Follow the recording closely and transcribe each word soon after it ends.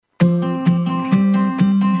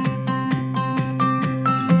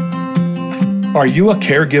Are you a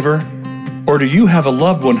caregiver? Or do you have a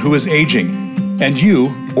loved one who is aging, and you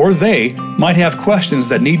or they might have questions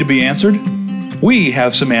that need to be answered? We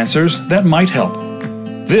have some answers that might help.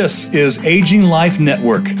 This is Aging Life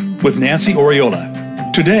Network with Nancy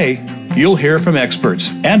Oriola. Today, you'll hear from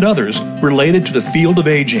experts and others related to the field of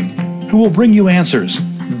aging who will bring you answers,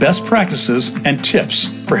 best practices, and tips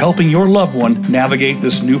for helping your loved one navigate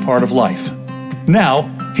this new part of life. Now,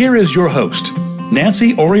 here is your host,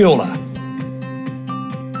 Nancy Oriola.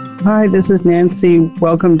 Hi, this is Nancy.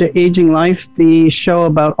 Welcome to Aging Life, the show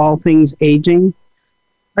about all things aging.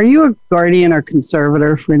 Are you a guardian or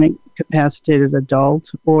conservator for an incapacitated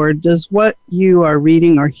adult, or does what you are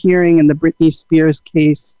reading or hearing in the Britney Spears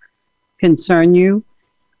case concern you?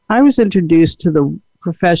 I was introduced to the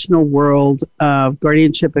professional world of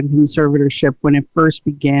guardianship and conservatorship when it first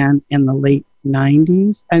began in the late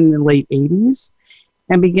 90s and the late 80s,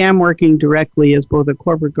 and began working directly as both a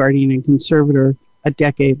corporate guardian and conservator a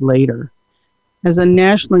decade later. As a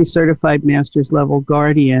nationally certified master's level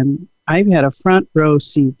guardian, I've had a front row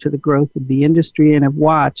seat to the growth of the industry and have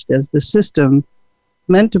watched as the system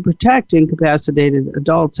meant to protect incapacitated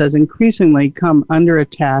adults has increasingly come under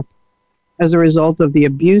attack as a result of the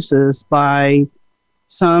abuses by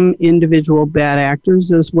some individual bad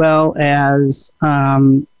actors, as well as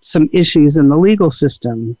some issues in the legal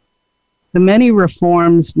system. The many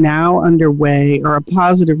reforms now underway are a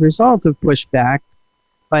positive result of pushback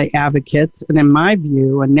by advocates, and in my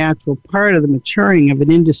view, a natural part of the maturing of an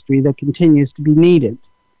industry that continues to be needed.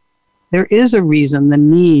 There is a reason the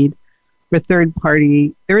need for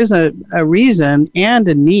third-party, there is a reason and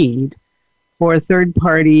a need for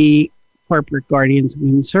third-party corporate guardians and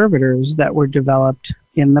conservators that were developed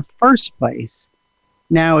in the first place.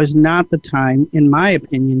 Now is not the time, in my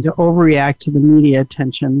opinion, to overreact to the media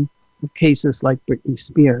attention of cases like Britney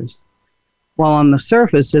Spears. While on the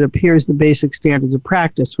surface it appears the basic standards of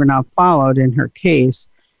practice were not followed in her case,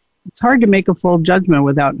 it's hard to make a full judgment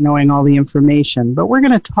without knowing all the information. But we're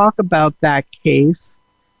going to talk about that case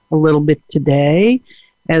a little bit today,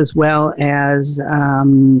 as well as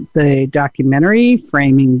the documentary,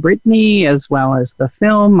 Framing Britney, as well as the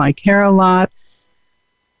film, I Care a Lot.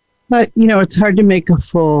 But, you know, it's hard to make a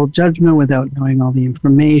full judgment without knowing all the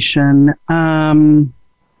information.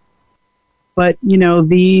 But, you know,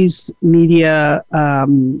 these media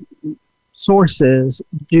sources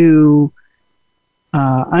do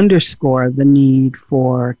underscore the need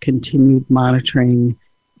for continued monitoring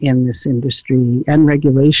in this industry and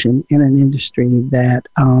regulation in an industry that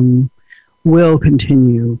will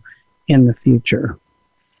continue in the future.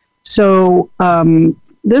 So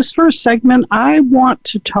this first segment, I want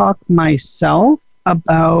to talk myself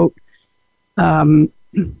about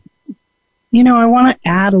I want to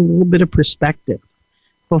add a little bit of perspective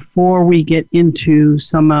before we get into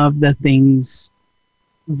some of the things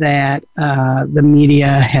that the media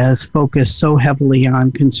has focused so heavily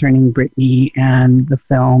on concerning Britney and the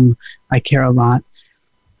film I Care a Lot.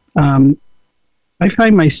 I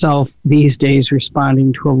find myself these days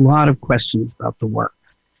responding to a lot of questions about the work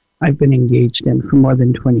I've been engaged in for more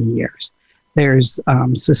than 20 years. There's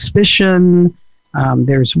suspicion,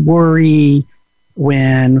 there's worry,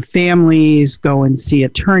 when families go and see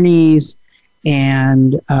attorneys,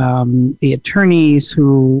 and the attorneys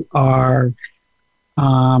who are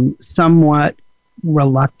somewhat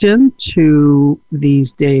reluctant to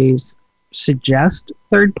these days suggest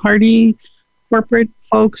third-party corporate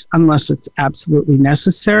folks, unless it's absolutely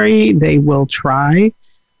necessary, they will try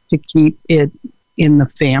to keep it in the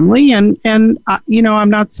family. And I'm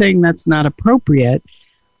not saying that's not appropriate,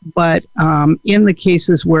 but in the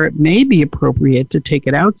cases where it may be appropriate to take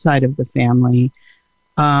it outside of the family,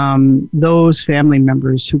 those family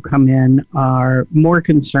members who come in are more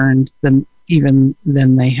concerned than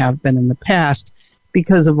they have been in the past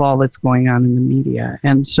because of all that's going on in the media.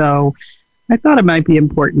 And so I thought it might be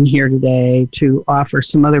important here today to offer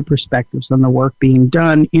some other perspectives on the work being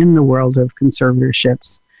done in the world of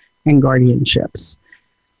conservatorships and guardianships.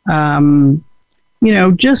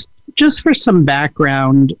 Just for some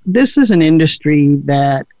background, this is an industry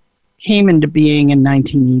that came into being in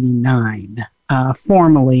 1989.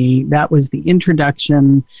 Formally, that was the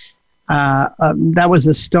introduction, that was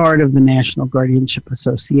the start of the National Guardianship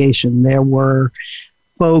Association. There were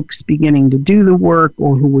folks beginning to do the work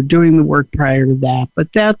or who were doing the work prior to that,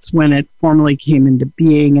 but that's when it formally came into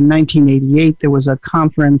being. In 1988, there was a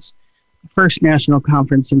conference, the first national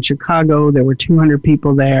conference in Chicago. There were 200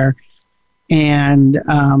 people there. And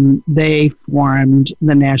they formed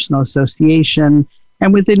the National Association.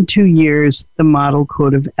 And within 2 years, the Model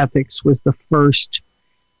Code of Ethics was the first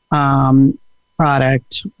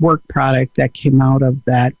work product that came out of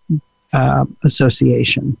that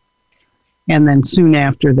Association. And then soon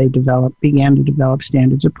after, they began to develop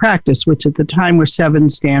standards of practice, which at the time were 7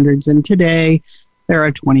 standards, and today there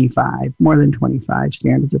are 25, more than 25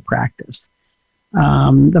 standards of practice.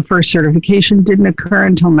 The first certification didn't occur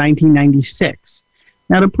until 1996.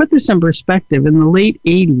 Now, to put this in perspective, in the late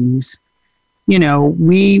 80s,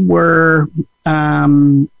 we were,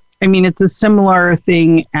 it's a similar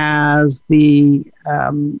thing as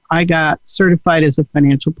I got certified as a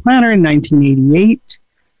financial planner in 1988.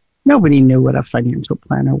 Nobody knew what a financial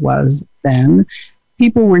planner was then.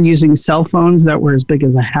 People were using cell phones that were as big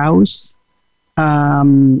as a house.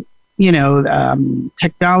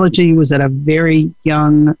 Technology was at a very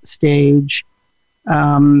young stage.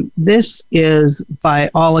 This is,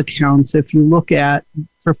 by all accounts, if you look at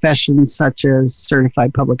professions such as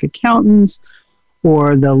certified public accountants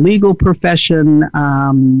or the legal profession,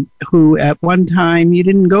 who at one time you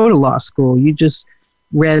didn't go to law school, you just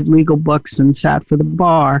read legal books and sat for the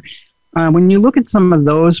bar. When you look at some of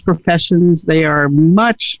those professions, they are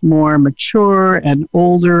much more mature and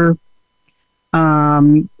older.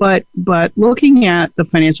 But looking at the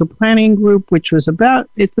financial planning group, which was about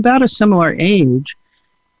a similar age,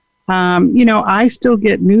 I still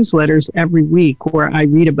get newsletters every week where I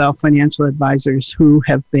read about financial advisors who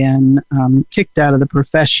have been kicked out of the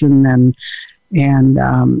profession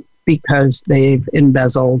and because they've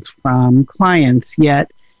embezzled from clients.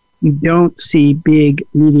 Yet you don't see big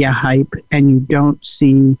media hype, and you don't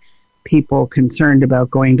see people concerned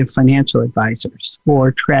about going to financial advisors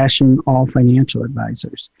or trashing all financial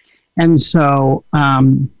advisors. And so,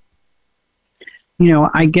 I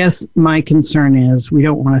guess my concern is we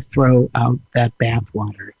don't want to throw out that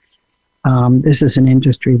bathwater. This is an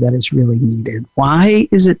industry that is really needed. Why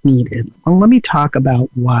is it needed? Well, let me talk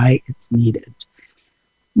about why it's needed,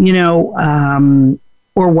 or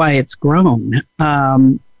why it's grown.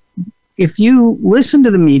 If you listen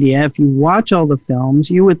to the media, if you watch all the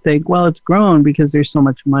films, you would think, well, it's grown because there's so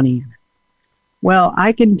much money in it. Well,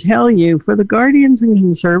 I can tell you, for the guardians and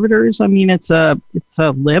conservators, it's a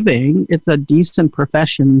living, it's a decent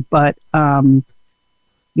profession, but the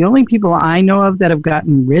only people I know of that have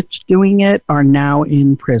gotten rich doing it are now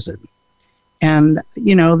in prison. And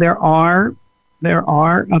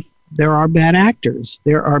there are bad actors,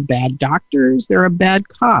 there are bad doctors, there are bad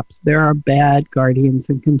cops, there are bad guardians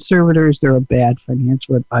and conservators, there are bad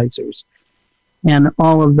financial advisors. And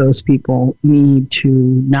all of those people need to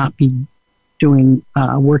not be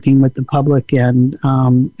working with the public and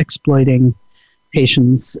exploiting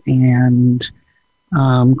patients and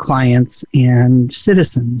clients and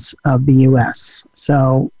citizens of the U.S.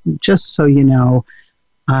 So just so you know,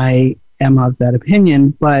 I am of that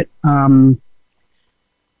opinion, but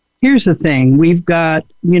here's the thing. We've got,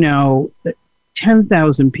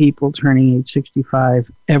 10,000 people turning age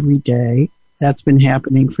 65 every day. That's been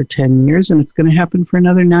happening for 10 years, and it's going to happen for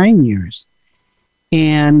another 9 years.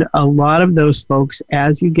 And a lot of those folks,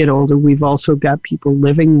 as you get older, we've also got people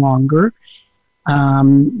living longer.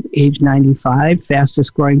 Age 95,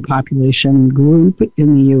 fastest growing population group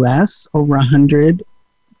in the U.S., over 100,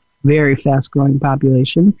 very fast growing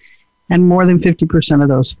population. And more than 50% of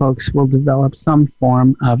those folks will develop some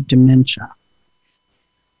form of dementia.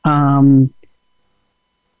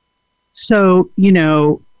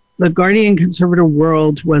 The guardian conservator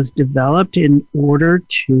world was developed in order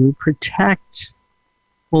to protect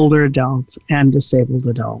older adults and disabled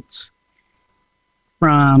adults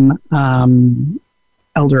from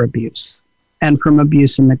elder abuse and from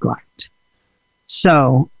abuse and neglect.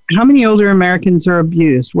 So, how many older Americans are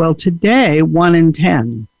abused? Well, today, 1 in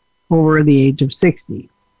 10 over the age of 60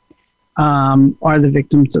 are the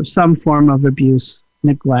victims of some form of abuse,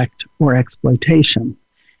 neglect, or exploitation.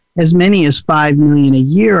 As many as 5 million a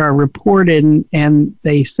year are reported, and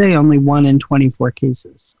they say only 1 in 24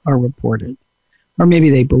 cases are reported. Or maybe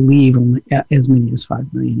they believe only as many as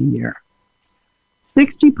 5 million a year.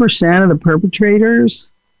 60% of the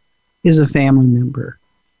perpetrators is a family member.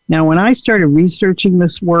 Now, when I started researching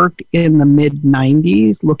this work in the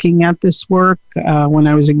mid-90s, looking at this work when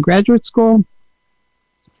I was in graduate school,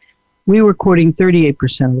 we were quoting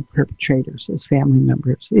 38% of the perpetrators as family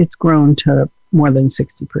members. It's grown to more than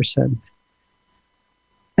 60%.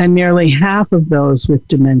 And nearly half of those with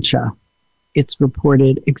dementia, it's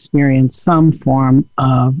reported, experience some form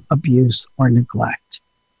of abuse or neglect.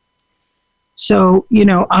 So,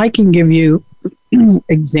 I can give you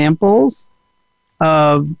examples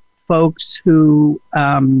of folks who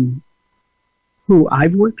I've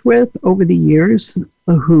worked with over the years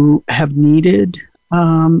who have needed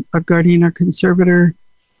a guardian or conservator.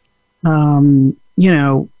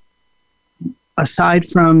 aside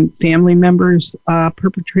from family members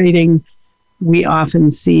perpetrating, we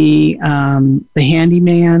often see the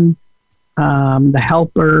handyman, the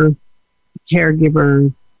helper,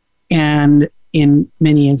 caregiver, and in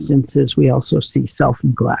many instances, we also see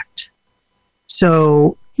self-neglect.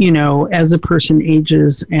 So, as a person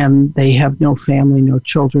ages and they have no family, no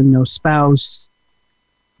children, no spouse,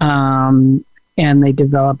 and they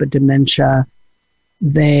develop a dementia,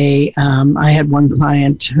 I had one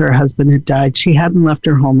client, her husband had died. She hadn't left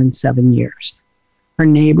her home in 7 years. Her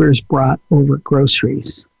neighbors brought over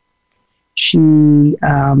groceries. She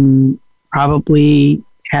probably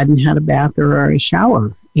hadn't had a bath or a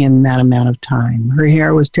shower in that amount of time. Her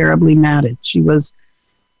hair was terribly matted. She was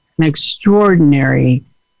an extraordinary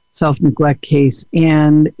self-neglect case.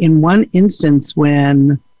 And in one instance,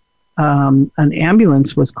 when an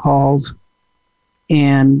ambulance was called,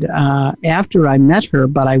 and after I met her,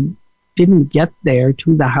 but I didn't get there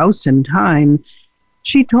to the house in time,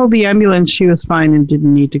 she told the ambulance she was fine and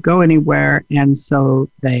didn't need to go anywhere. And so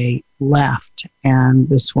they left. And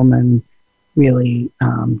this woman really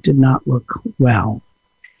did not look well.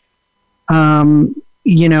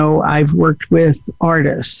 I've worked with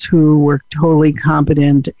artists who were totally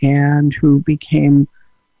competent and who became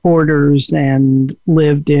hoarders and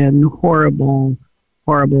lived in horrible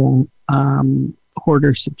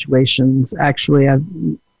hoarder situations. Actually, I've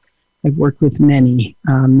worked with many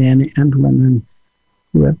men and women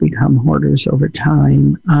who have become hoarders over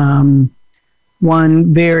time.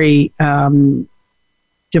 One very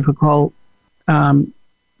difficult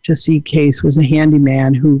to see case was a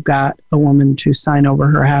handyman who got a woman to sign over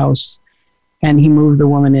her house, and he moved the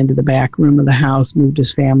woman into the back room of the house, moved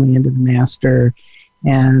his family into the master,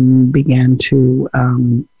 and began to,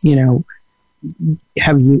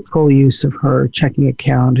 have full use of her checking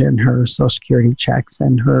account and her Social Security checks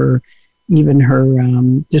and even her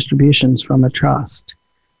distributions from a trust,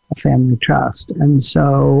 a family trust. And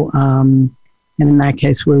so, and in that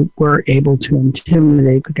case, we were able to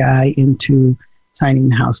intimidate the guy into signing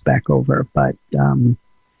the house back over. But,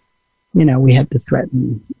 we had to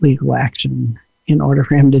threaten legal action in order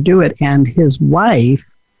for him to do it. And his wife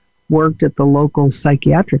worked at the local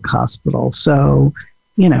psychiatric hospital. So,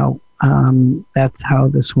 that's how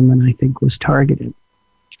this woman, I think, was targeted.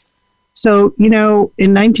 So, in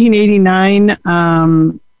 1989,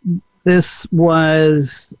 this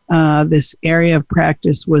area of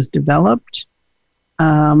practice was developed.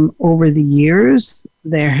 Over the years,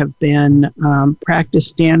 there have been practice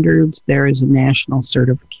standards. There is a national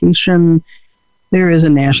certification. There is a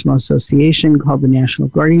national association called the National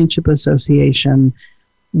Guardianship Association,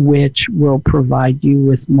 which will provide you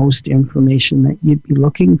with most information that you'd be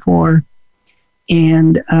looking for.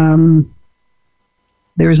 And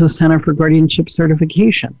there's a Center for Guardianship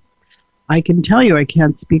Certification. I can tell you, I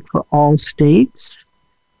can't speak for all states,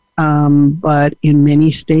 but in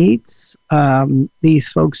many states,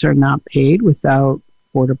 these folks are not paid without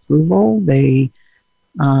court approval. They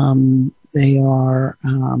are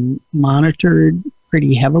monitored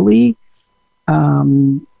pretty heavily.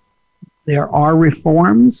 There are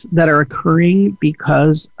reforms that are occurring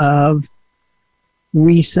because of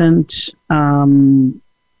recent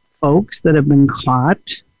folks that have been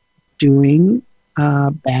caught doing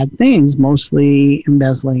bad things, mostly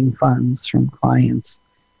embezzling funds from clients.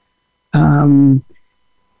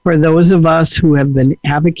 For those of us who have been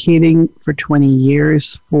advocating for 20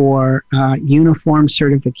 years for uniform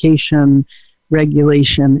certification,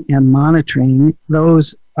 regulation, and monitoring,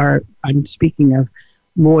 I'm speaking of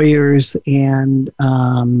lawyers and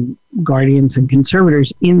guardians and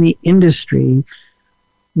conservators in the industry,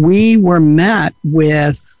 we were met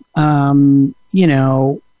with,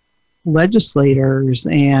 legislators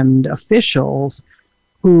and officials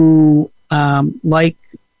who, like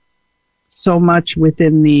so much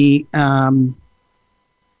within the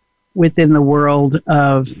world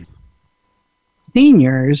of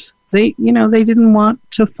seniors, they didn't want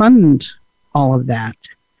to fund all of that.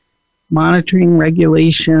 Monitoring,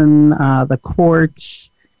 regulation, the courts,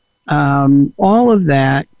 all of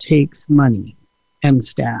that takes money and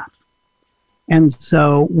staff. And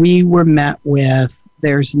so we were met with,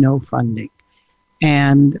 there's no funding.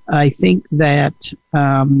 And I think that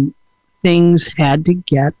things had to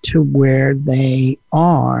get to where they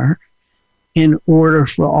are in order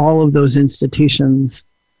for all of those institutions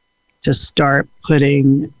to start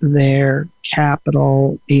putting their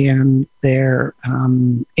capital and their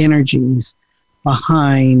energies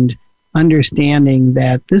behind understanding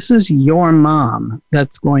that this is your mom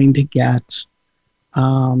that's going to get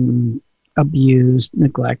abused,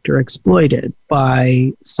 neglected, or exploited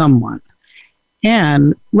by someone.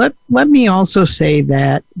 And let me also say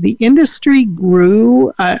that the industry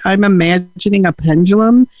grew, I'm imagining a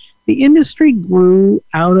pendulum. The industry grew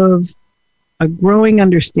out of a growing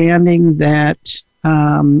understanding that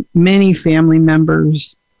many family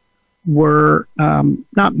members were,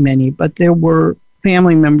 not many, but there were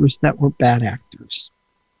family members that were bad actors.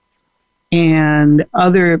 And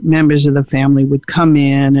other members of the family would come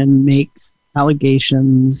in and make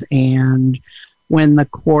allegations, and when the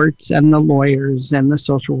courts and the lawyers and the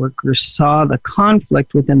social workers saw the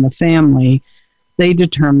conflict within the family, they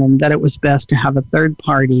determined that it was best to have a third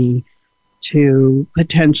party to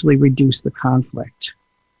potentially reduce the conflict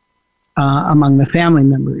among the family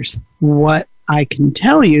members. What I can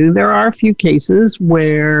tell you, there are a few cases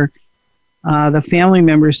where the family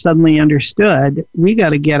members suddenly understood, we got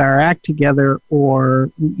to get our act together,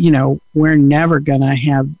 or, we're never going to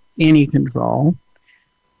have any control.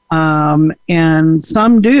 And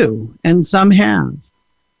some do, and some have.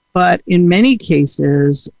 But in many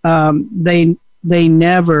cases, they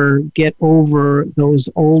never get over those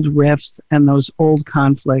old rifts and those old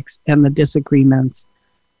conflicts and the disagreements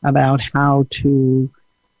about how to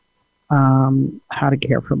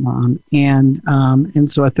care for mom.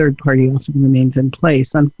 And so a third party also remains in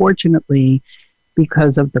place. Unfortunately,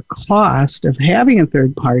 because of the cost of having a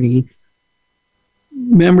third party,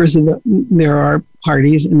 there are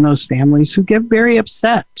parties in those families who get very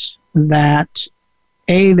upset that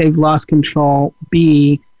A, they've lost control,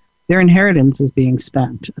 B, their inheritance is being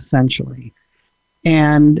spent, essentially.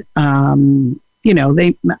 And,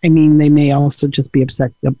 they may also just be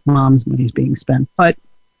upset that mom's money is being spent. But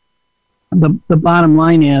the bottom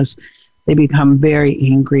line is they become very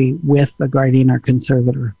angry with the guardian or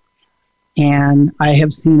conservator. And I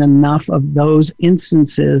have seen enough of those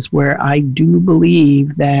instances where I do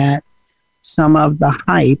believe that some of the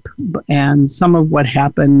hype and some of what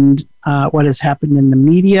has happened in the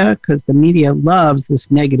media, because the media loves this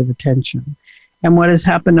negative attention, and what has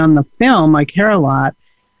happened on the film, I Care a Lot,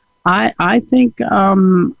 I think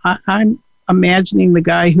I'm imagining the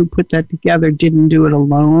guy who put that together didn't do it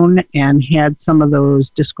alone and had some of those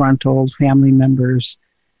disgruntled family members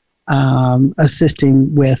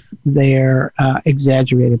assisting with their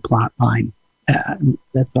exaggerated plot line.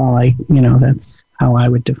 That's how I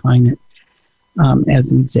would define it,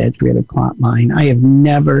 as an exaggerated plot line. I have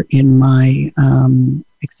never in my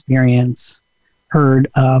experience heard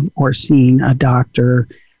of or seen a doctor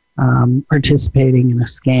participating in a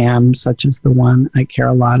scam such as the one I Care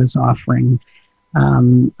a Lot is offering.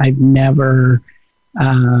 I've never,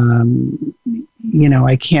 I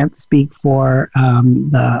can't speak for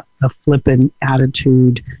the flippant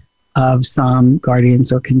attitude of some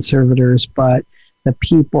guardians or conservators, but the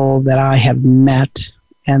people that I have met,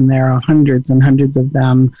 and there are hundreds and hundreds of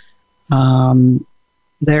them,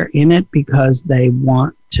 they're in it because they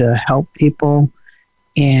want to help people,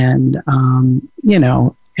 and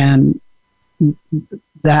and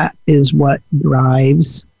that is what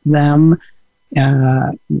drives them.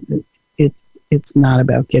 It's not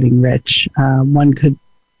about getting rich. One could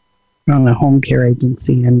run a home care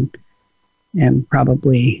agency and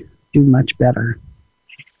probably do much better.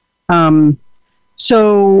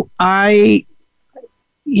 So my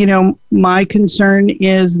concern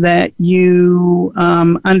is that you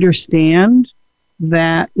understand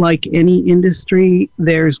that, like any industry,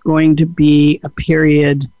 there's going to be a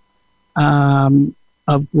period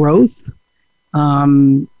of growth,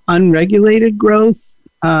 unregulated growth,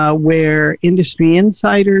 where industry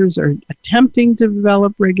insiders are attempting to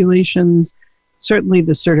develop regulations. Certainly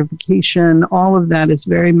the certification, all of that is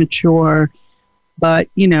very mature. But,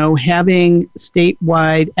 having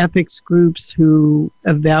statewide ethics groups who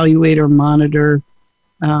evaluate or monitor,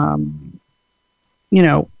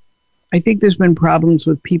 I think there's been problems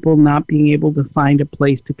with people not being able to find a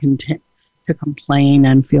place to complain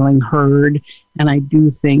and feeling heard. And I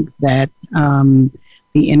do think that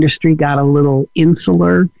the industry got a little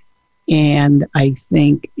insular. And I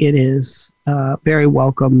think it is very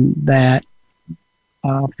welcome that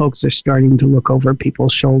folks are starting to look over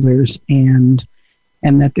people's shoulders and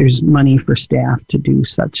that there's money for staff to do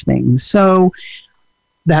such things. So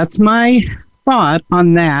that's my thought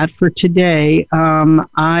on that for today.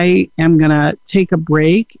 I am going to take a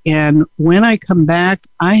break, and when I come back,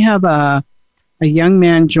 I have a young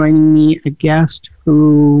man joining me, a guest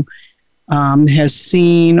who has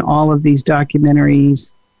seen all of these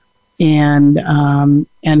documentaries and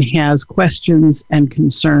has questions and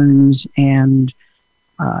concerns, and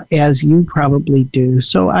as you probably do.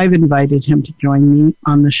 So I've invited him to join me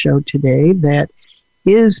on the show today that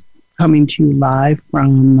is coming to you live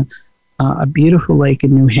from a beautiful lake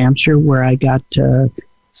in New Hampshire, where I got to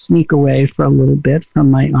sneak away for a little bit from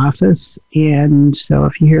my office. And so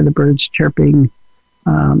if you hear the birds chirping,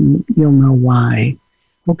 you'll know why.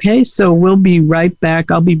 Okay, so we'll be right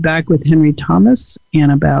back. I'll be back with Henry Thomas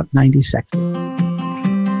in about 90 seconds.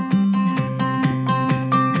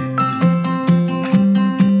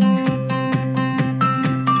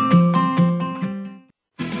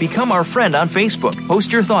 Become our friend on Facebook.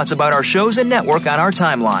 Post your thoughts about our shows and network on our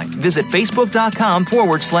timeline. Visit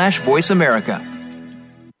facebook.com/Voice America.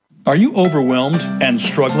 Are you overwhelmed and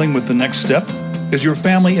struggling with the next step? Is your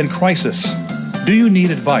family in crisis? Do you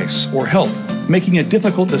need advice or help making a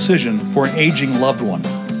difficult decision for an aging loved one?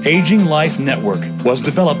 Aging Life Network was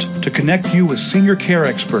developed to connect you with senior care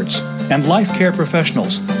experts and life care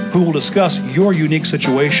professionals who will discuss your unique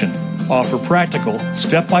situation, offer practical,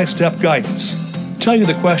 step-by-step guidance, tell you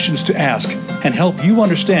the questions to ask, and help you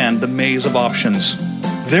understand the maze of options.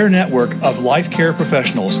 Their network of life care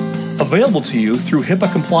professionals, available to you through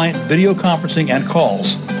HIPAA-compliant video conferencing and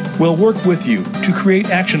calls, will work with you to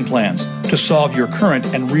create action plans to solve your current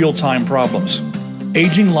and real-time problems.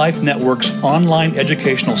 Aging Life Network's online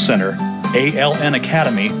educational center, ALN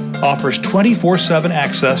Academy, offers 24/7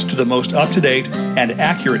 access to the most up-to-date and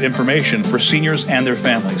accurate information for seniors and their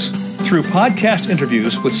families. Through podcast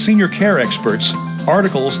interviews with senior care experts,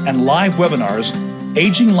 articles, and live webinars,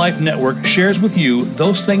 Aging Life Network shares with you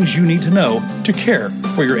those things you need to know to care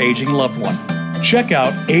for your aging loved one. Check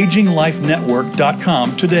out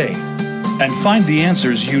aginglifenetwork.com today and find the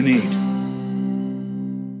answers you need.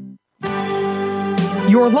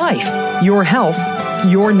 Your life, your health,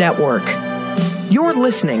 your network. You're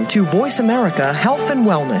listening to Voice America Health and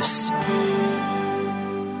Wellness.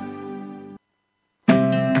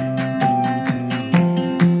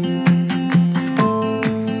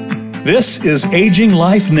 This is Aging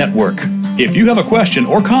Life Network. If you have a question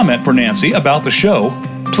or comment for Nancy about the show,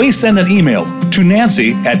 please send an email to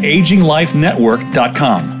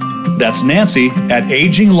nancy@aginglifenetwork.com. That's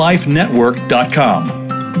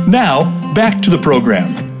nancy@aginglifenetwork.com. Now, back to the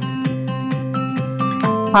program.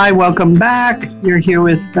 Hi, welcome back. You're here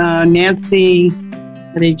with Nancy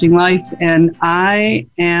at Aging Life, and I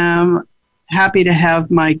am happy to have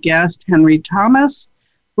my guest, Henry Thomas,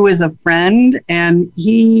 who is a friend, and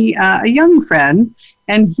a young friend,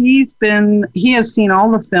 and he has seen all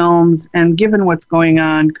the films, and given what's going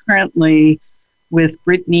on currently with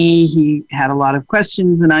Britney, he had a lot of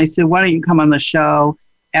questions, and I said, why don't you come on the show,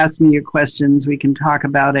 ask me your questions, we can talk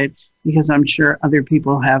about it, because I'm sure other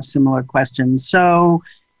people have similar questions. So,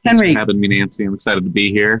 Henry. Thanks for having me, Nancy. I'm excited to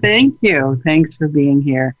be here. Thank you. Thanks for being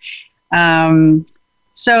here.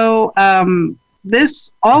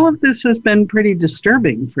 All of this has been pretty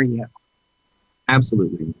disturbing for you.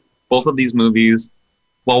 Absolutely. Both of these movies,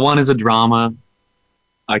 while one is a drama,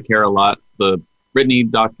 I care a lot. The Britney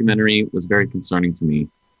documentary was very concerning to me.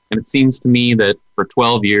 And it seems to me that for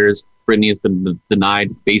 12 years, Britney has been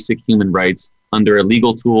denied basic human rights under a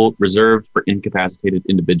legal tool reserved for incapacitated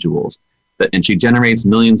individuals. And she generates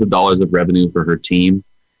millions of dollars of revenue for her team.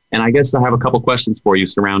 And I guess I have a couple questions for you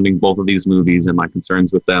surrounding both of these movies and my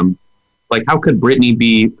concerns with them. Like, how could Britney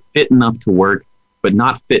be fit enough to work, but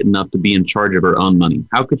not fit enough to be in charge of her own money?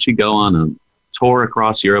 How could she go on a tour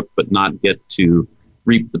across Europe, but not get to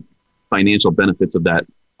reap the financial benefits of that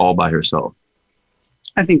all by herself?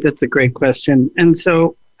 I think that's a great question. And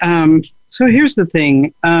so here's the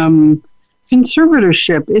thing.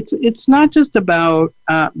 Conservatorship, it's not just about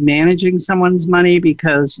managing someone's money,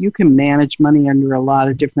 because you can manage money under a lot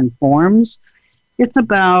of different forms. It's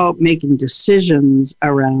about making decisions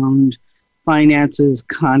around finances,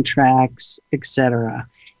 contracts, etc.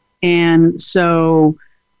 And so,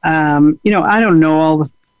 I don't know all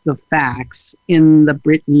the facts in the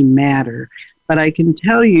Britney matter, but I can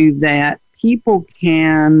tell you that people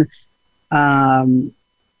can,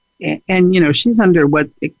 she's under what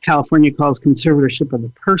California calls conservatorship of the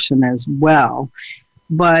person as well.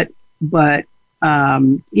 But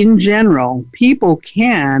in general, people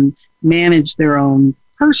can manage their own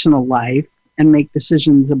personal life and make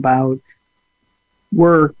decisions about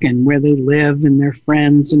work and where they live and their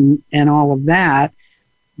friends and all of that,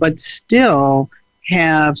 but still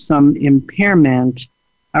have some impairment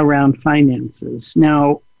around finances.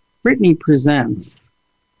 Now, Britney presents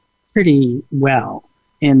pretty well,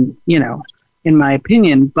 in my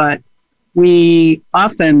opinion, but we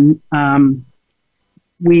often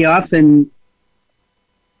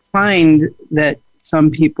find that some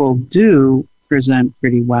people do present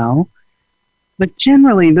pretty well, but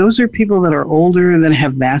generally those are people that are older that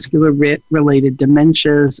have vascular-related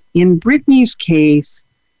dementias. In Britney's case,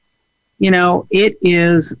 it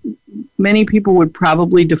is, many people would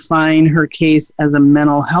probably define her case as a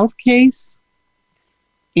mental health case.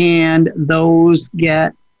 And those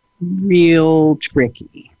get real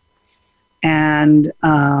tricky. And,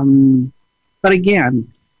 but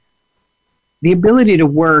again, the ability to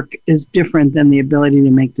work is different than the ability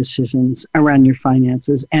to make decisions around your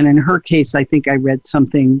finances. And in her case, I think I read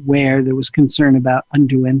something where there was concern about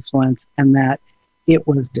undue influence, and that it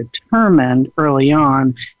was determined early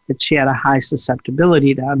on that she had a high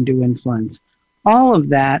susceptibility to undue influence. All of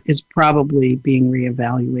that is probably being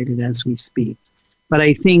reevaluated as we speak. But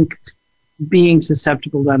I think being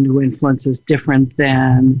susceptible to undue influence is different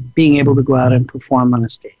than being able to go out and perform on a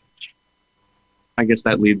stage. I guess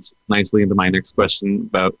that leads nicely into my next question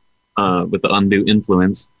about with the undue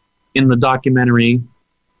influence. In the documentary,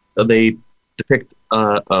 they depict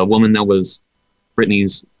a woman that was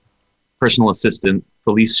Britney's personal assistant,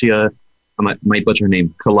 Felicia, I might butcher her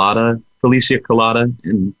name, Felicia Collada,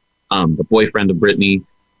 and the boyfriend of Britney,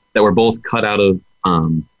 that were both cut out of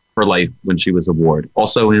her life when she was a ward.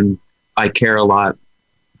 Also in I Care a Lot,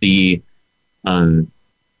 the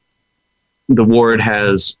ward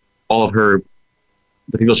has all of the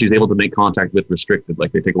people she's able to make contact with restricted.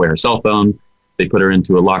 Like, they take away her cell phone, they put her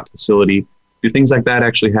into a locked facility. Do things like that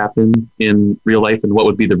actually happen in real life? And what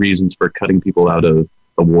would be the reasons for cutting people out of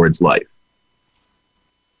a ward's life?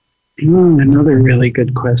 Another really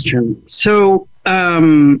good question. So,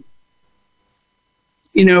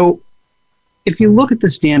 if you look at the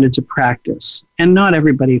standards of practice, and not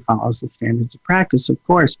everybody follows the standards of practice, of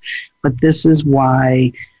course, but this is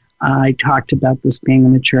why I talked about this being a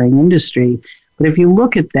maturing industry. But if you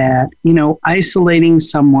look at that, isolating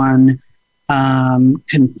someone,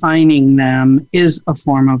 confining them is a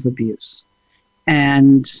form of abuse.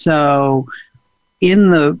 And so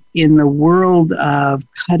in the world of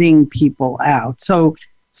cutting people out, so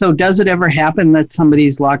does it ever happen that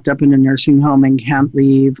somebody's locked up in a nursing home and can't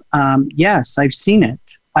leave? Yes, I've seen it.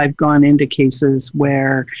 I've gone into cases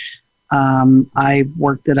where I've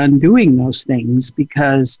worked at undoing those things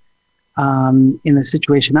because in the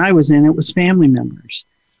situation I was in, it was family members.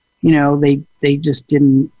 They just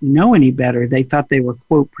didn't know any better. They thought they were,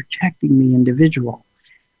 quote, protecting the individual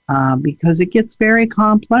because it gets very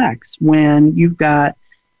complex when you've got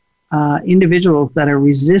individuals that are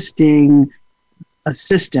resisting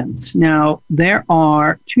assistance. Now, there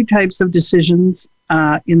are two types of decisions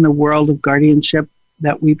in the world of guardianship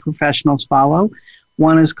that we professionals follow.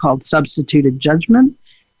 One is called substituted judgment,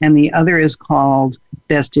 and the other is called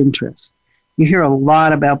best interest. You hear a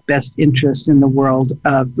lot about best interest in the world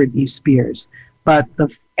of Britney Spears, but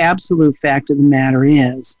the absolute fact of the matter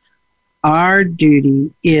is our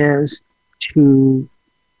duty is to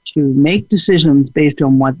make decisions based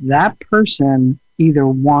on what that person either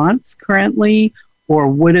wants currently or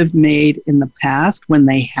would have made in the past when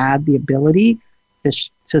they had the ability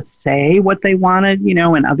to say what they wanted,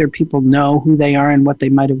 and other people know who they are and what they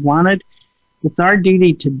might have wanted. It's our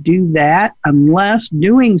duty to do that unless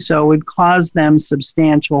doing so would cause them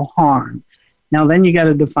substantial harm. Now, then you got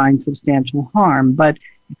to define substantial harm, but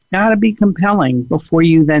it's got to be compelling before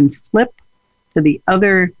you then flip to the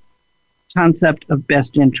other concept of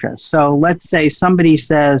best interest. So let's say somebody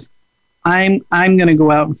says, I'm going to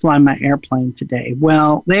go out and fly my airplane today.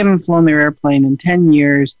 Well, they haven't flown their airplane in 10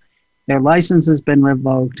 years. Their license has been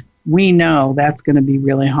revoked. We know that's going to be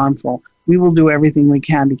really harmful. We will do everything we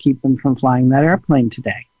can to keep them from flying that airplane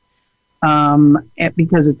today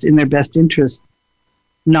because it's in their best interest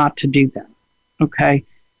not to do that, okay?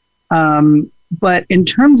 But in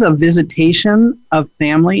terms of visitation of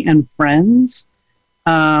family and friends,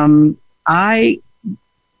 I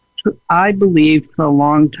believed for a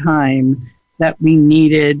long time that we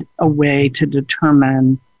needed a way to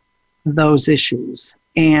determine those issues.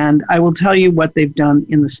 And I will tell you what they've done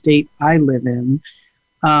in the state I live in.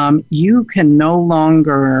 You can no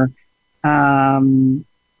longer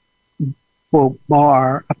quote,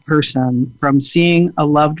 bar a person from seeing a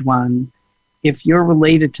loved one. If you're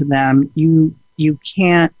related to them, you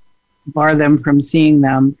can't bar them from seeing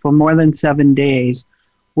them for more than 7 days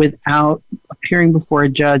without appearing before a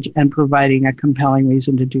judge and providing a compelling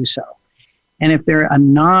reason to do so. And if they're a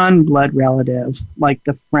non-blood relative, like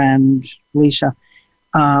the friend, Alicia,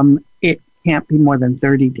 it can't be more than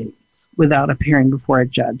 30 days without appearing before a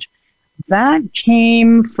judge. That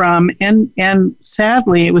came from, and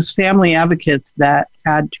sadly, it was family advocates that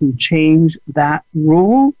had to change that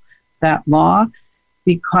rule, that law,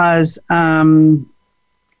 because there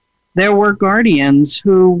were guardians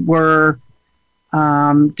who were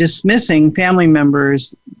dismissing family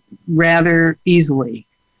members rather easily.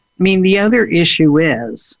 I mean, the other issue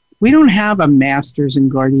is we don't have a master's in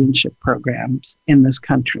guardianship programs in this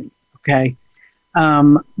country, okay?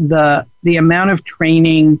 The amount of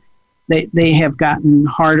training they have gotten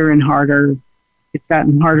harder and harder. It's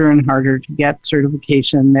gotten harder and harder to get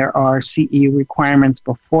certification. There are CE requirements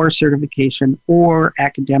before certification or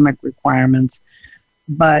academic requirements.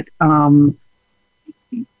 But,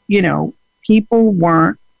 people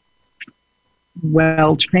weren't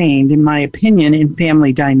well trained, in my opinion, in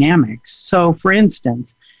family dynamics. So, for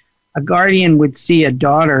instance, a guardian would see a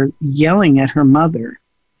daughter yelling at her mother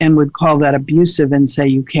and would call that abusive and say,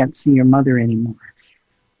 you can't see your mother anymore.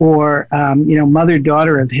 Or,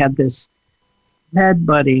 mother-daughter have had this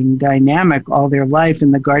head-butting dynamic all their life,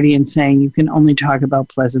 and the guardian saying, you can only talk about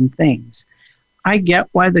pleasant things. I get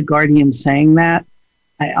why the guardian's saying that.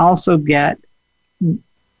 I also get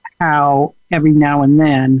how every now and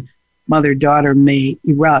then mother-daughter may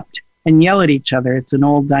erupt and yell at each other. It's an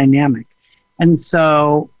old dynamic. And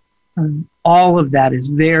so all of that is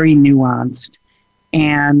very nuanced.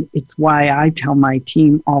 And it's why I tell my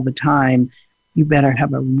team all the time, you better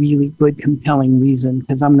have a really good, compelling reason,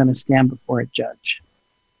 because I'm going to stand before a judge.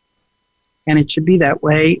 And it should be that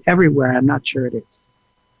way everywhere. I'm not sure it is.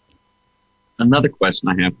 Another question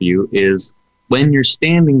I have for you is, when you're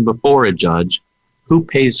standing before a judge, who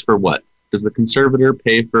pays for what? Does the conservator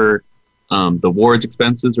pay for the ward's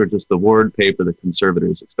expenses, or does the ward pay for the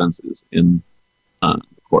conservator's expenses in the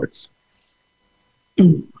courts?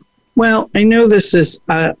 Well, I know this is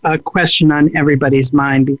a question on everybody's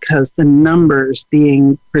mind, because the numbers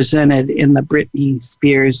being presented in the Britney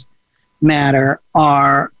Spears matter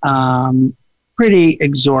are pretty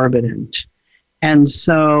exorbitant. And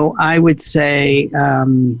so I would say,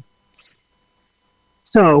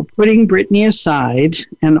 so putting Britney aside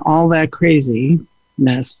and all that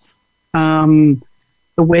craziness, the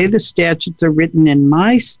way the statutes are written in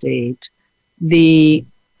my state, the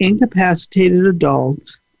incapacitated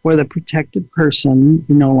adult or the protected person,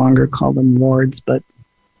 we no longer call them wards, but,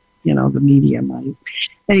 the media might.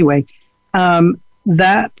 Anyway,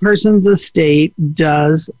 that person's estate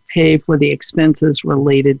does pay for the expenses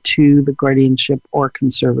related to the guardianship or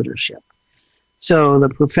conservatorship. So the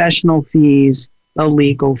professional fees, the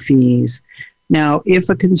legal fees. Now, if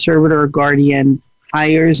a conservator or guardian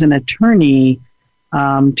hires an attorney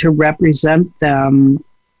to represent them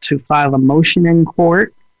to file a motion in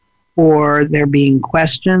court, or they're being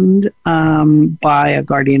questioned by a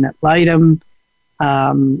guardian ad litem,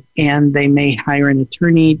 and they may hire an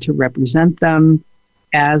attorney to represent them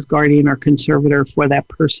as guardian or conservator for that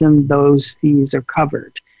person, those fees are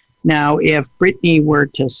covered. Now, if Britney were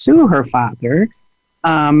to sue her father,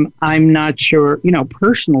 I'm not sure,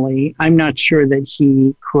 personally, I'm not sure that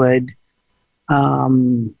he could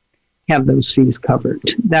have those fees covered.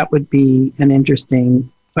 That would be an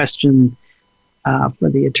interesting question for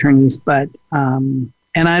the attorneys, but and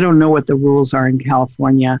I don't know what the rules are in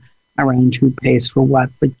California around who pays for what,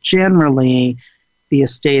 but generally the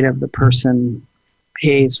estate of the person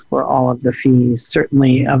pays for all of the fees,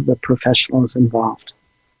 certainly of the professionals involved.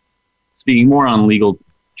 Speaking more on legal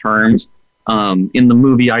terms, in the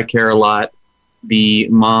movie I Care a Lot, the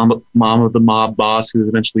mom of the mob boss, who was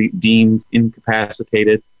eventually deemed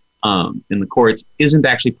incapacitated in the courts, isn't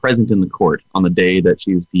actually present in the court on the day that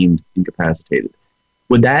she is deemed incapacitated.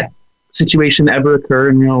 Would that situation ever occur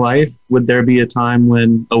in real life? Would there be a time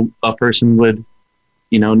when a person would,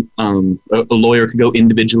 a lawyer could go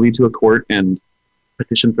individually to a court and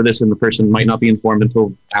petition for this, and the person might not be informed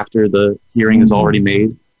until after the hearing is already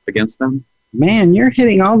made against them? Man, you're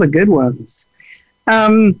hitting all the good ones.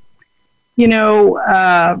 And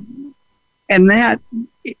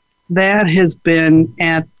that has been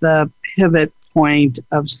at the pivot point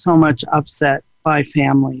of so much upset by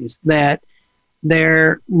families that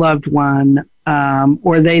their loved one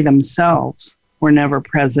or they themselves were never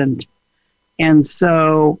present. And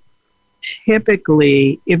so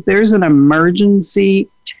typically, if there's an emergency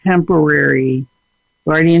temporary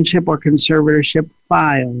guardianship or conservatorship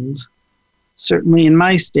filed, certainly in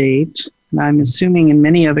my state, and I'm assuming in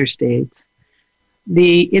many other states,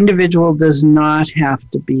 the individual does not have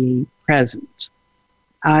to be present.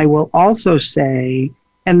 I will also say,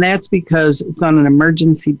 and that's because it's on an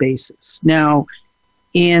emergency basis. Now,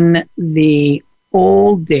 in the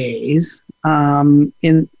old days,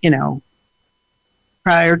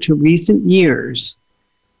 prior to recent years,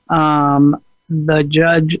 the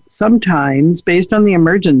judge sometimes, based on the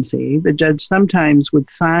emergency, the judge sometimes would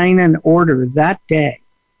sign an order that day.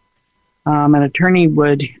 An attorney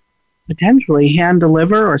would potentially hand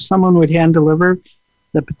deliver, or someone would hand deliver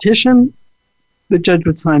the petition. The judge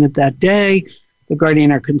would sign it that day. The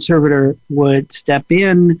guardian or conservator would step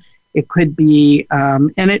in. It could be,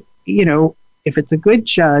 if it's a good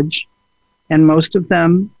judge, and most of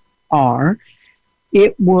them are,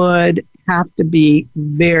 it would have to be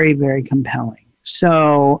very, very compelling.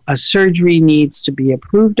 So a surgery needs to be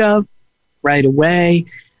approved of right away.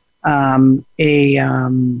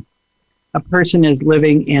 A person is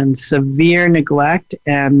living in severe neglect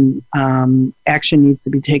and action needs to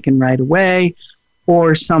be taken right away,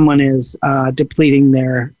 or someone is depleting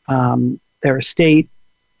their estate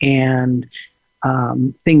and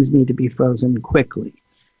things need to be frozen quickly.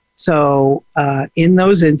 So in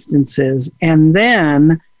those instances, and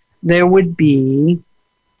then there would be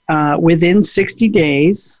within 60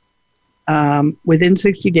 days, there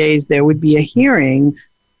would be a hearing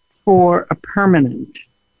for a permanent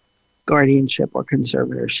guardianship or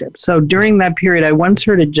conservatorship. So during that period, I once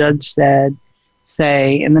heard a judge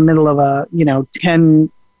say in the middle of a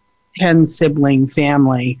 10 sibling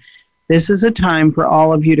family, this is a time for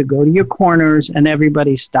all of you to go to your corners and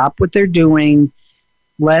everybody stop what they're doing.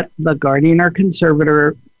 Let the guardian or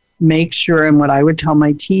conservator make sure, and what I would tell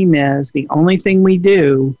my team is the only thing we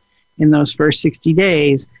do in those first 60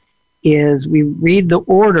 days is we read the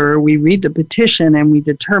order, we read the petition, and we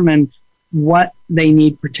determine what they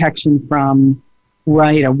need protection from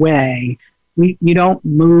right away. You don't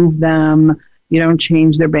move them, you don't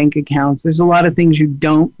change their bank accounts. There's a lot of things you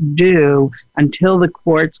don't do until the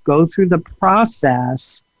courts go through the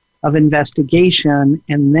process of investigation,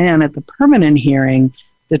 and then at the permanent hearing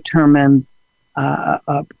determine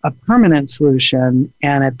a permanent solution.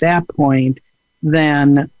 And at that point,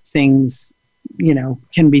 then things,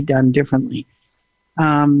 can be done differently.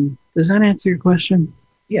 Does that answer your question?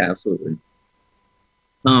 Yeah, absolutely.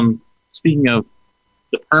 Speaking of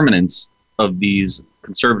the permanence of these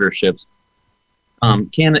conservatorships,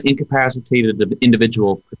 can an incapacitated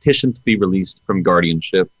individual petition to be released from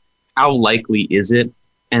guardianship? How likely is it?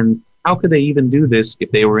 And how could they even do this if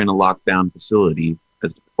they were in a lockdown facility,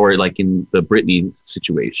 or like in the Brittany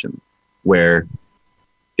situation, where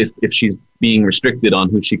if she's being restricted on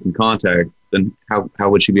who she can contact, then how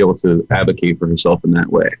would she be able to advocate for herself in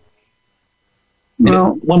that way?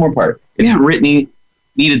 Well, one more part. If Brittany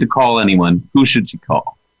needed to call anyone, who should she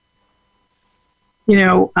call?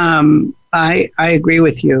 I agree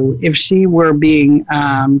with you. If she were being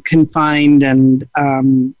confined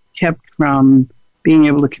and kept from being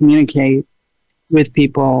able to communicate with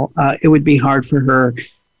people, it would be hard for her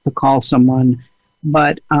to call someone.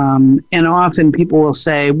 But, and often people will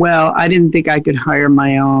say, well, I didn't think I could hire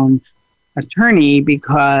my own attorney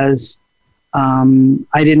because I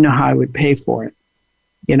didn't know how I would pay for it,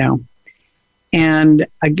 And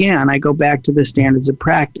again, I go back to the standards of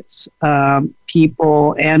practice.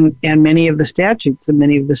 People and many of the statutes in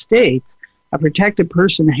many of the states, a protected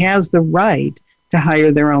person has the right to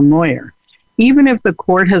hire their own lawyer. Even if the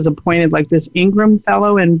court has appointed, like this Ingram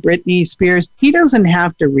fellow and Britney Spears, he doesn't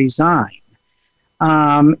have to resign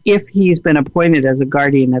if he's been appointed as a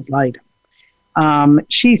guardian ad litem.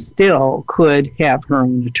 She still could have her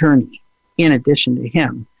own attorney in addition to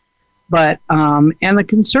him. But and the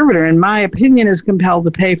conservator, in my opinion, is compelled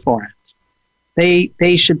to pay for it.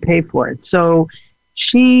 They should pay for it. So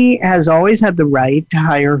she has always had the right to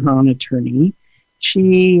hire her own attorney.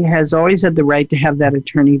 She has always had the right to have that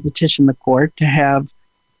attorney petition the court to have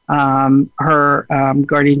her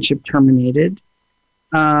guardianship terminated.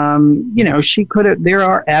 She could have. There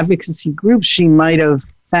are advocacy groups she might have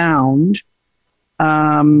found.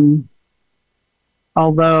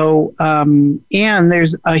 Although, and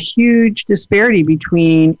there's a huge disparity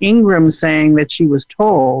between Ingram saying that she was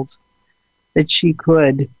told that she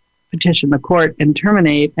could petition the court and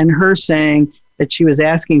terminate, and her saying that she was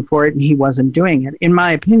asking for it and he wasn't doing it. In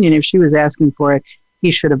my opinion, if she was asking for it, he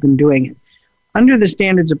should have been doing it. Under the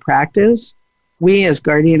standards of practice, we as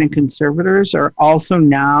guardian and conservators are also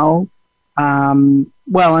now, under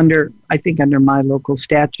my local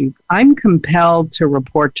statutes, I'm compelled to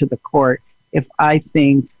report to the court if I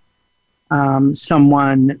think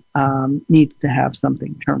someone needs to have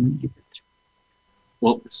something terminated.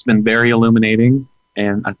 Well, it's been very illuminating,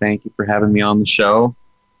 and I thank you for having me on the show.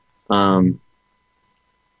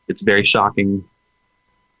 It's a very shocking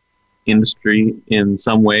industry in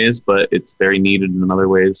some ways, but it's very needed in other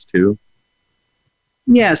ways too.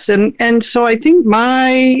 Yes, and so I think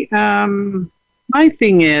my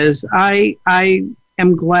thing is I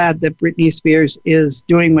am glad that Britney Spears is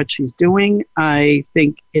doing what she's doing. I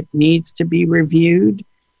think it needs to be reviewed.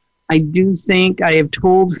 I do think I have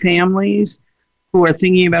told families who are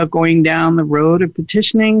thinking about going down the road of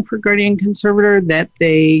petitioning for guardian conservator that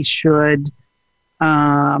they should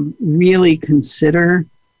really consider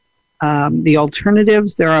the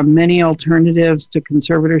alternatives. There are many alternatives to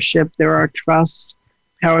conservatorship. There are trusts,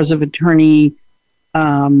 powers of attorney.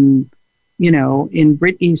 In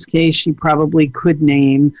Britney's case, she probably could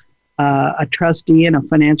name a trustee and a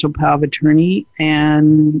financial power of attorney,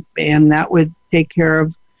 and that would take care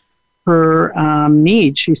of her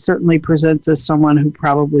needs. She certainly presents as someone who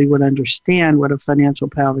probably would understand what a financial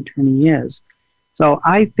power of attorney is. So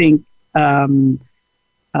I think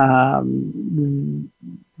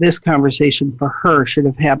this conversation for her should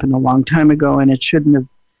have happened a long time ago, and it shouldn't have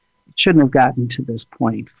gotten to this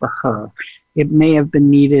point for her. It may have been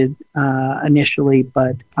needed initially,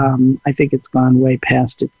 but I think it's gone way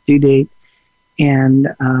past its due date. And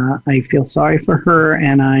I feel sorry for her,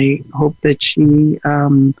 and I hope that she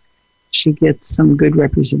gets some good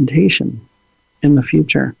representation in the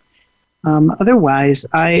future. Otherwise,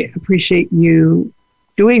 I appreciate you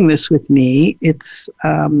doing this with me. It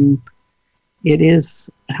is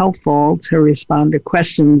helpful to respond to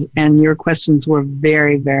questions, and your questions were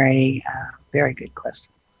very, very, very good questions.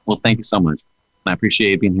 Well, thank you so much. I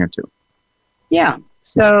appreciate being here too. Yeah.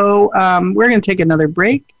 So we're going to take another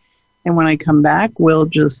break. And when I come back, we'll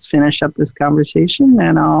just finish up this conversation,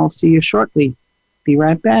 and I'll see you shortly. Be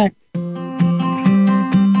right back.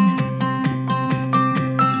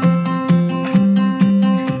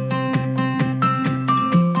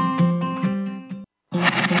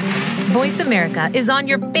 Voice America is on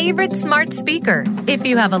your favorite smart speaker. If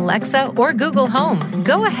you have Alexa or Google Home,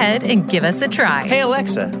 go ahead and give us a try. Hey,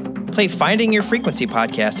 Alexa, play Finding Your Frequency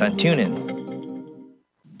podcast on TuneIn.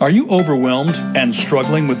 Are you overwhelmed and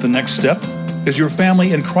struggling with the next step? Is your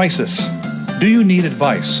family in crisis? Do you need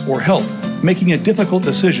advice or help making a difficult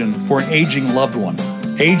decision for an aging loved one?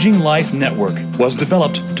 Aging Life Network was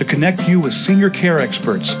developed to connect you with senior care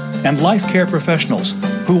experts and life care professionals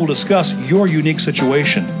who will discuss your unique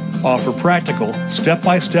situation, offer practical,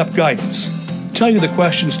 step-by-step guidance, tell you the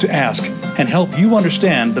questions to ask, and help you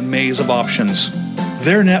understand the maze of options.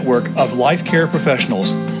 Their network of life care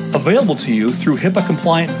professionals, available to you through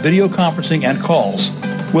HIPAA-compliant video conferencing and calls,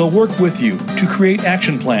 will work with you to create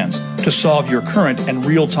action plans to solve your current and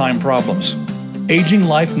real-time problems. Aging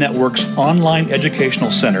Life Network's online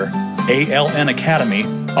educational center, ALN Academy,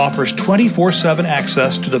 offers 24/7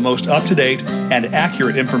 access to the most up-to-date and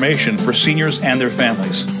accurate information for seniors and their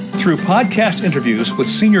families. Through podcast interviews with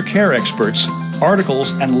senior care experts,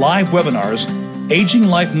 articles, and live webinars, Aging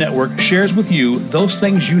Life Network shares with you those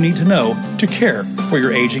things you need to know to care for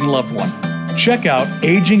your aging loved one. Check out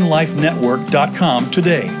aginglifenetwork.com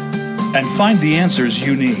today and find the answers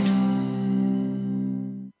you need.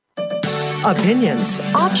 Opinions,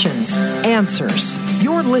 options, answers.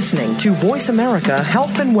 You're listening to Voice America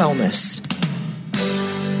Health and Wellness.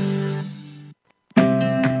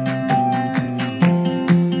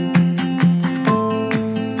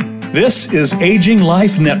 This is Aging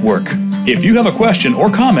Life Network. If you have a question or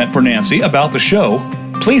comment for Nancy about the show,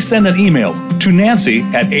 please send an email to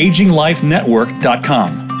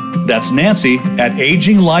nancy@aginglifenetwork.com. That's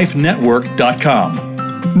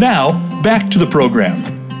nancy@aginglifenetwork.com. Now, back to the program.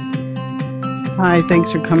 Hi,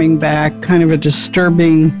 thanks for coming back. Kind of a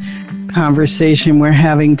disturbing conversation we're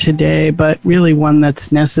having today, but really one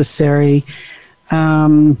that's necessary.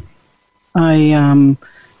 I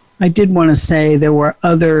did want to say there were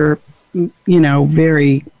other,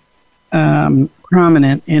 very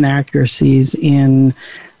prominent inaccuracies in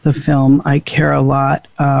the film I Care a Lot.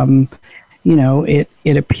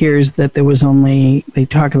 It appears that they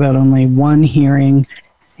talk about only one hearing,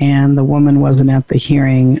 and the woman wasn't at the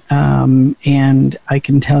hearing. And I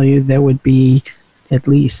can tell you there would be at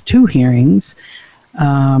least two hearings,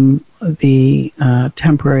 the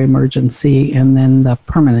temporary emergency and then the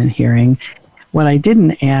permanent hearing. What I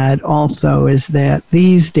didn't add also is that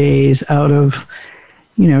these days, out of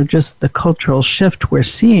just the cultural shift we're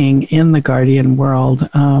seeing in the guardian world,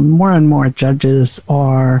 more and more judges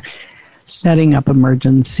are setting up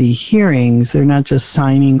emergency hearings. They're not just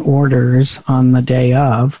signing orders on the day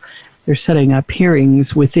of. They're setting up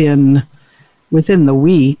hearings within the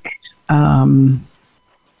week, so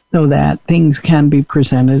that things can be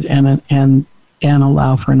presented and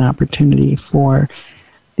allow for an opportunity for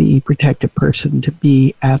the protected person to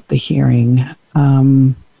be at the hearing.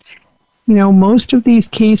 Most of these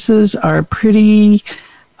cases are pretty,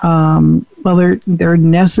 they're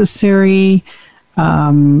necessary.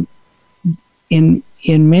 In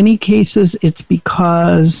many cases, it's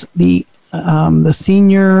because the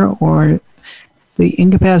senior or the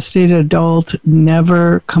incapacitated adult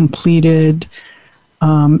never completed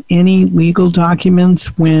any legal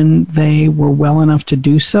documents when they were well enough to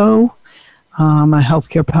do so. A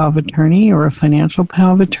healthcare power of attorney or a financial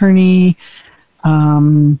power of attorney.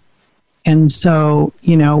 And so,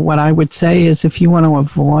 what I would say is if you want to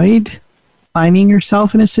avoid finding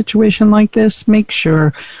yourself in a situation like this, make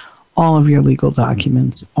sure all of your legal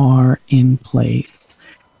documents are in place.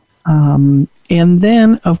 And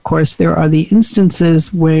then, of course, there are the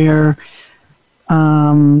instances where,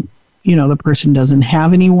 the person doesn't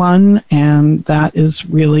have anyone, and that is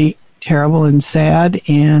really terrible and sad.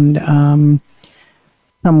 And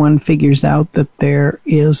someone figures out that there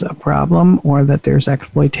is a problem or that there's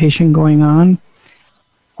exploitation going on.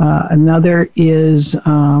 Another is,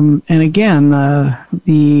 and again,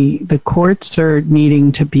 the courts are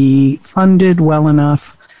needing to be funded well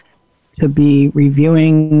enough to be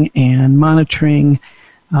reviewing and monitoring.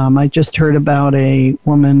 I just heard about a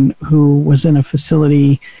woman who was in a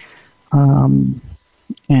facility,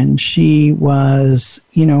 and she was,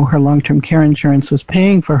 her long-term care insurance was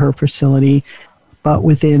paying for her facility, but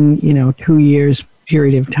within, 2 years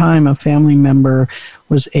period of time, a family member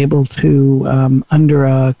was able to, under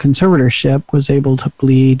a conservatorship, was able to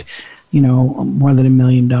bleed, more than $1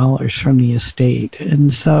 million from the estate.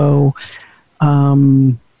 And so,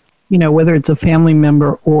 whether it's a family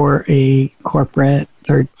member or a corporate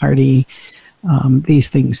third party, these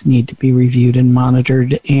things need to be reviewed and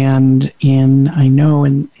monitored. And I know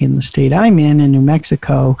in the state I'm in New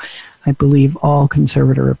Mexico, I believe all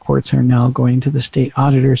conservator reports are now going to the state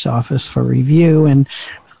auditor's office for review, and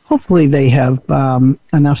hopefully they have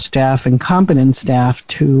enough staff and competent staff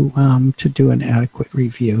to do an adequate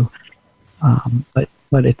review.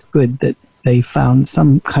 But it's good that they found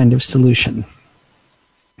some kind of solution.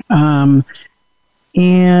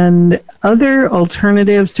 And other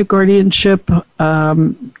alternatives to guardianship,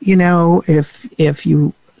 if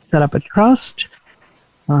you set up a trust,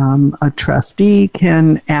 a trustee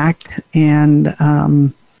can act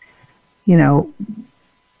and,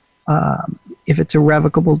 if it's a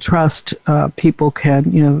revocable trust, people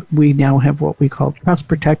can, we now have what we call trust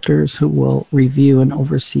protectors who will review and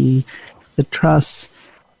oversee the trusts.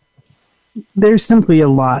 There's simply a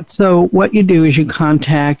lot. So what you do is you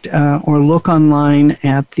contact or look online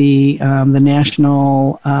at the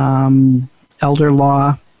National Elder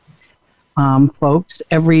Law folks.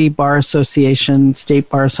 Every bar association, state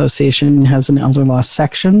bar association, has an elder law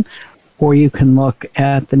section, or you can look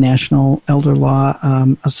at the National Elder Law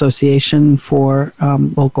Association for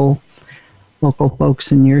local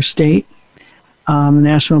folks in your state. The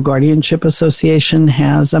National Guardianship Association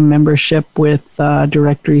has a membership with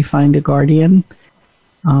Directory Find a Guardian.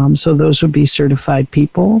 So those would be certified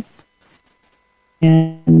people.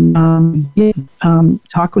 And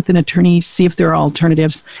talk with an attorney, see if there are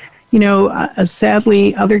alternatives.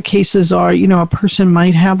 Sadly, other cases are, a person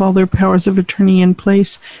might have all their powers of attorney in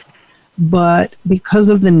place, but because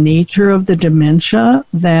of the nature of the dementia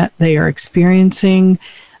that they are experiencing,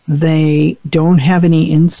 they don't have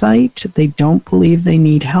any insight, they don't believe they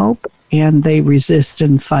need help, and they resist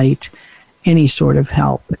and fight any sort of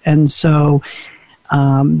help. And so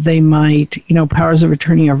they might, powers of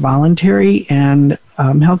attorney are voluntary, and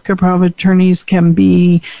healthcare power of attorneys can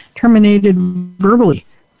be terminated verbally.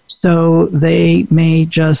 So they may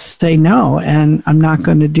just say no, and I'm not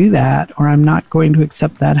going to do that, or I'm not going to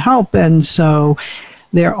accept that help. And so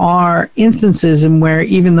there are instances in where,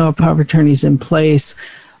 even though a power of attorney is in place,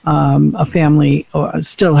 a family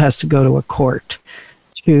still has to go to a court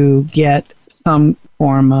to get some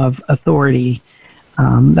form of authority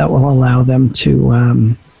that will allow them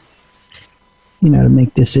to, to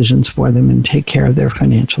make decisions for them and take care of their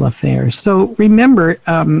financial affairs. So remember,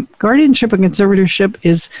 guardianship and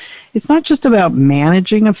conservatorship it's not just about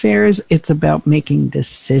managing affairs, it's about making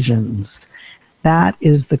decisions. That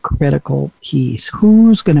is the critical piece.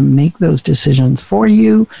 Who's going to make those decisions for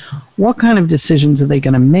you? What kind of decisions are they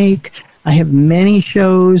going to make? I have many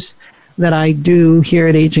shows that I do here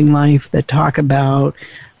at Aging Life that talk about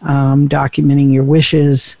documenting your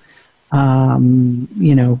wishes,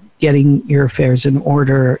 getting your affairs in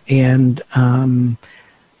order, and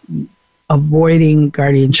avoiding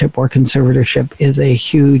guardianship or conservatorship is a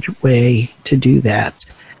huge way to do that.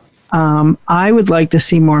 I would like to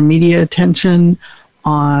see more media attention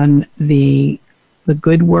on the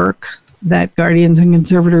good work that guardians and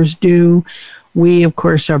conservators do. We, of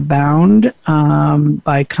course, are bound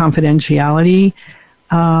by confidentiality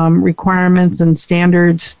requirements and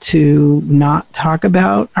standards to not talk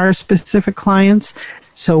about our specific clients.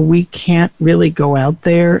 So we can't really go out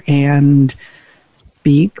there and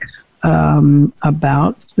speak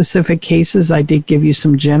about specific cases. I did give you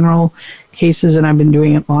some general cases, and I've been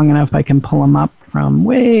doing it long enough I can pull them up from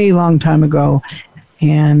way long time ago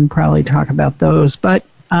and probably talk about those. But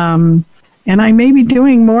and I may be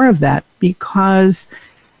doing more of that, because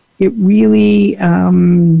it really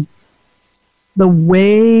the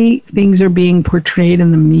way things are being portrayed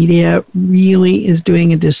in the media really is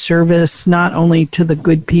doing a disservice not only to the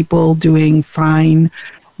good people doing fine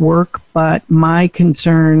work, but my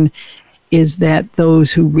concern is that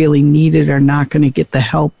those who really need it are not going to get the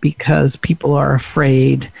help because people are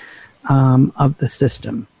afraid of the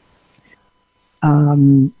system.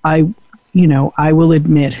 I will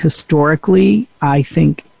admit, historically, I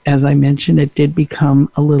think, as I mentioned, it did become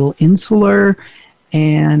a little insular,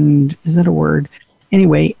 and is that a word?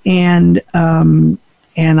 Anyway, and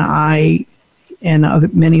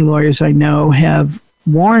many lawyers I know have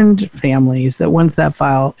warned families that once that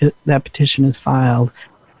petition is filed,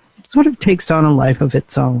 it sort of takes on a life of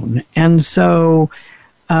its own. And so,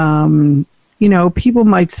 people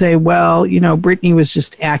might say, well, Britney was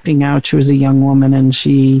just acting out. She was a young woman and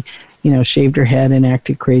she, shaved her head and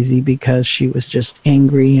acted crazy because she was just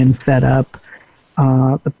angry and fed up.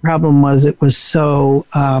 The problem was it was so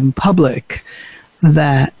public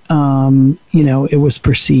that, it was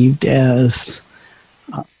perceived as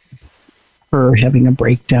her having a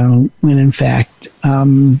breakdown when in fact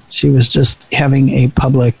she was just having a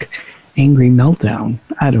public angry meltdown.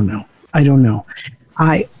 I don't know.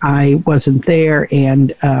 I wasn't there,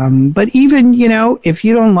 and but even if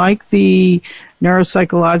you don't like the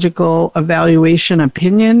neuropsychological evaluation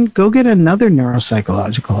opinion, go get another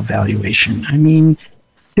neuropsychological evaluation. I mean,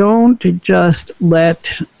 don't just let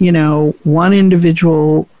one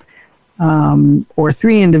individual or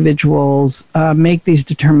three individuals make these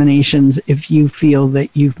determinations if you feel that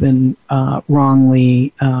you've been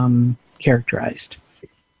wrongly characterized.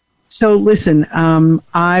 So listen,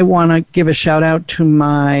 I want to give a shout out to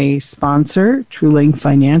my sponsor, TrueLink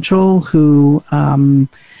Financial, who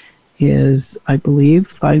is, I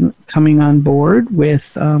believe, coming on board with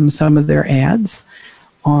some of their ads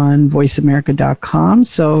on voiceamerica.com.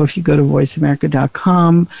 So if you go to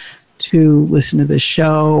voiceamerica.com to listen to this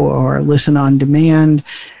show or listen on demand,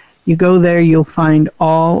 you go there, you'll find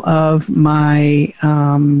all of my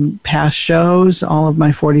past shows, all of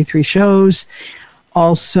my 43 shows.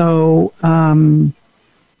 Also, I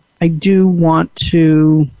do want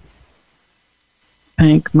to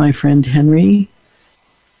thank my friend Henry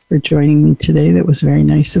for joining me today. That was very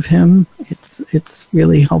nice of him. It's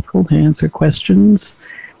really helpful to answer questions.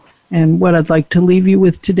 And what I'd like to leave you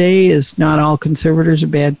with today is not all conservators are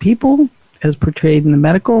bad people, as portrayed in the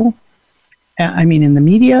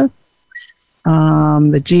media.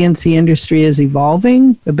 The GNC industry is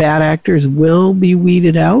evolving. The bad actors will be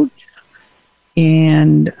weeded out.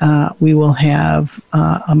 And we will have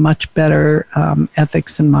a much better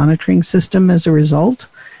ethics and monitoring system as a result.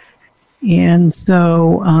 And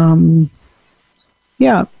so,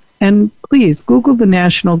 and please Google the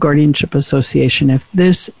National Guardianship Association if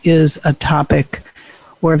this is a topic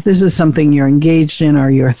or if this is something you're engaged in or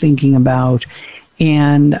you're thinking about,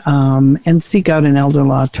 and seek out an elder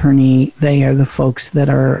law attorney. They are the folks that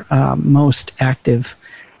are most active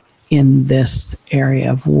in this area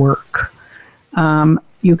of work.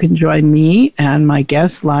 You can join me and my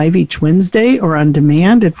guests live each Wednesday or on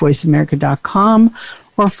demand at voiceamerica.com,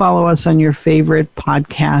 or follow us on your favorite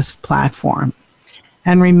podcast platform.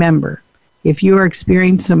 And remember, if you are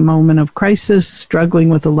experiencing a moment of crisis, struggling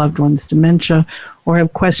with a loved one's dementia, or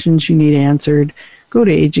have questions you need answered, go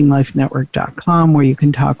to aginglifenetwork.com, where you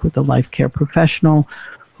can talk with a life care professional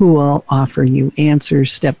who will offer you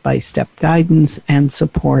answers, step-by-step guidance, and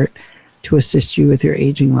support to assist you with your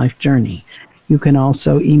aging life journey. You can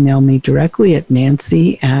also email me directly at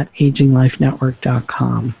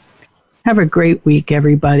nancy@aginglifenetwork.com. Have a great week,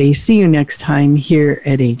 everybody. See you next time here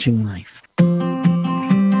at Aging Life.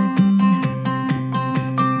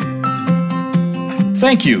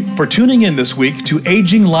 Thank you for tuning in this week to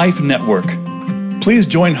Aging Life Network. Please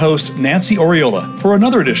join host Nancy Oriola for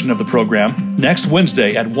another edition of the program next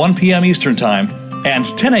Wednesday at 1 p.m. Eastern Time and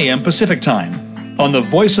 10 a.m. Pacific Time on the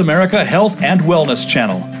Voice America Health and Wellness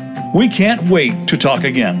Channel. We can't wait to talk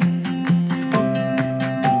again.